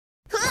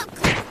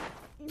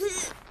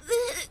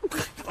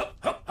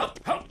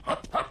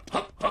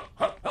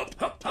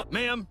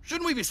Sam,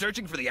 shouldn't we be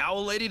searching for the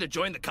owl lady to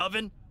join the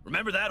Coven?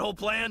 Remember that whole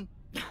plan?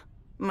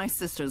 My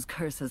sister's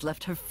curse has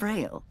left her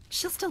frail.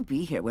 She'll still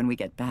be here when we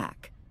get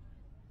back.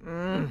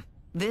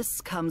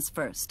 This comes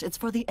first. It's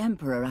for the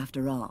Emperor,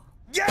 after all.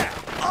 Yeah!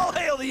 All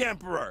hail the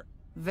Emperor!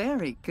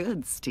 Very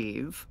good,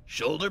 Steve.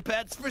 Shoulder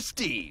pats for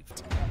Steve.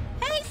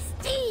 Hey,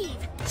 Steve!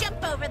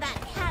 Jump over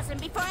that chasm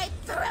before I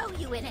throw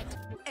you in it!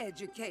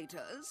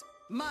 Educators,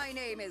 my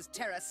name is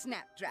Terra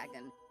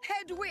Snapdragon,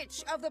 head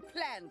witch of the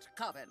Plant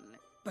Coven.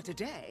 But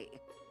today,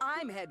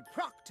 I'm head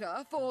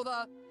proctor for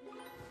the...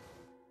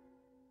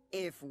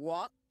 If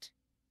what?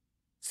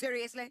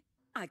 Seriously?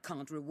 I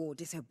can't reward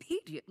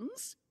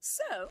disobedience,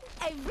 so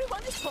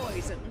everyone is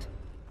poisoned.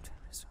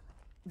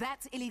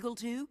 That's illegal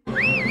too?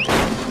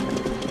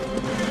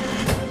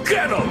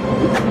 Get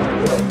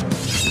him!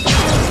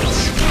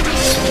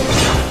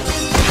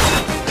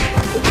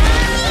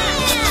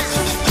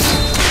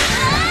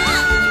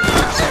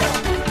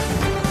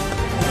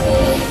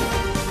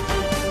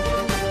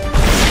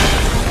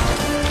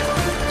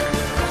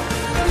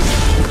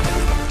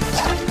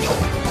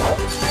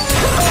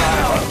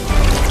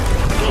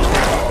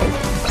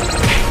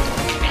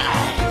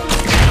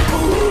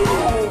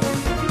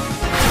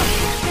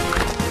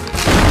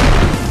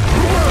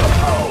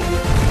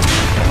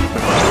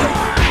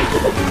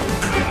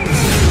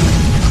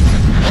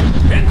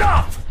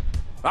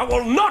 I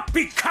will not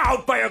be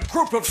cowed by a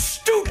group of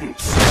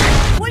students!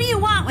 What do you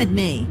want with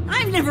me?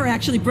 I've never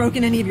actually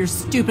broken any of your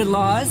stupid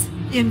laws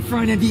in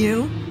front of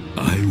you.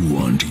 I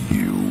want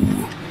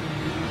you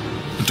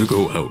to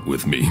go out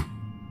with me.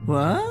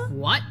 What?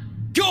 What?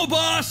 Go,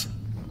 boss!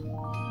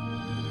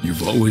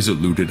 You've always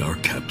eluded our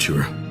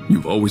capture.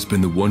 You've always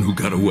been the one who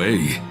got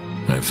away.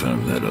 I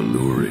found that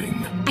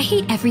alluring. I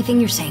hate everything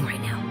you're saying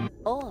right now.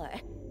 Or,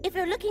 if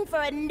you're looking for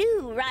a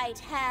new right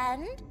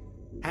hand...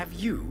 Have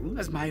you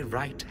as my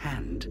right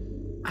hand?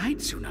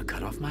 I'd sooner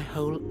cut off my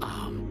whole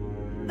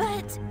arm.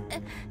 But...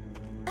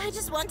 I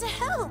just want to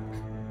help.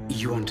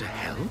 You want to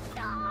help?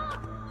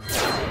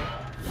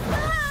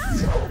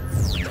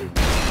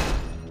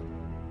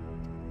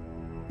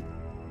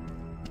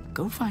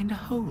 Go find a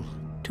hole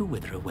to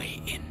wither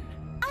away in.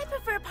 I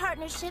prefer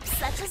partnerships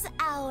such as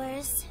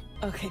ours.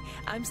 Okay,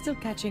 I'm still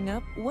catching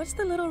up. What's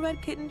the little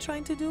red kitten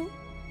trying to do?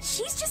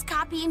 She's just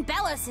copying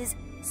Bellus's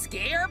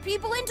scare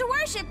people into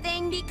worship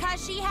thing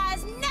because she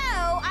has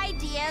no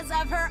ideas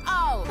of her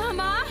own.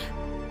 Mama?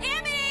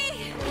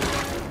 Amy!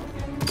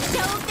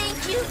 Don't think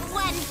you've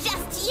won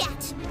just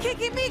yet.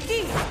 Kiki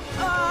Miki!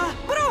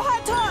 Bro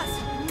hot toss!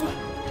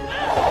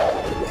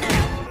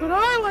 But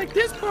I like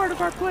this part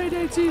of our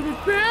playdates even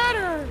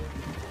better!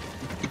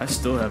 I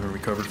still haven't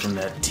recovered from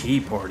that tea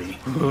party.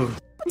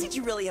 Did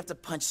you really have to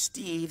punch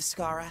Steve,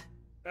 Skara?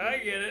 I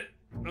get it.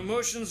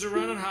 Emotions are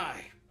running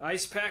high.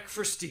 Ice pack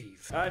for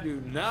Steve. I do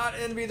not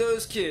envy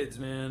those kids,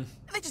 man.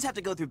 They just have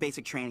to go through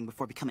basic training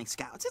before becoming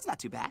scouts. It's not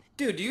too bad.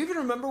 Dude, do you even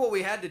remember what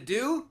we had to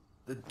do?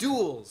 The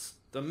duels,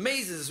 the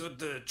mazes with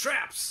the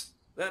traps.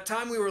 That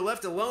time we were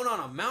left alone on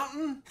a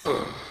mountain?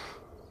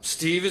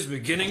 Steve is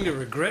beginning to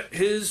regret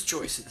his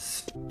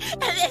choices.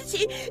 And then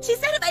she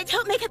said if I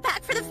don't make it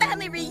back for the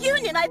family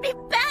reunion, I'd be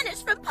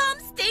banished from Palm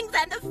Stings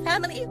and the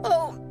family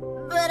home.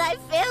 But I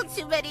failed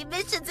too many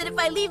missions, and if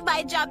I leave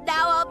my job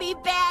now, I'll be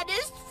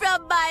banished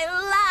from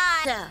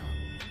my life.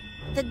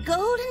 So, the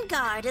Golden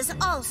Guard is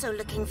also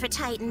looking for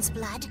Titan's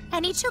blood,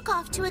 and he took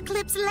off to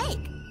Eclipse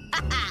Lake.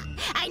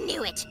 I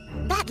knew it.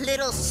 That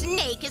little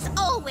snake is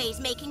always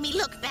making me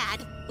look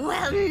bad.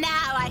 Well,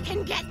 now I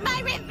can get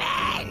my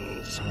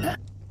revenge.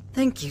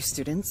 Thank you,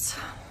 students.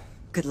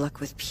 Good luck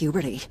with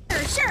puberty.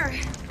 Sure.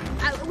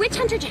 Witch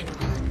Hunter General.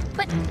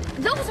 But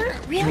those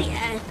aren't really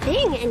a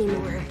thing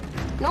anymore.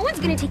 No one's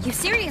gonna take you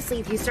seriously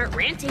if you start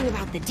ranting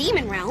about the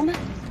demon realm.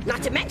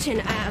 Not to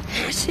mention a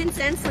fashion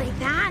sense like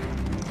that.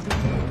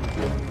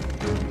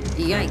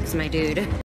 Yikes, my dude.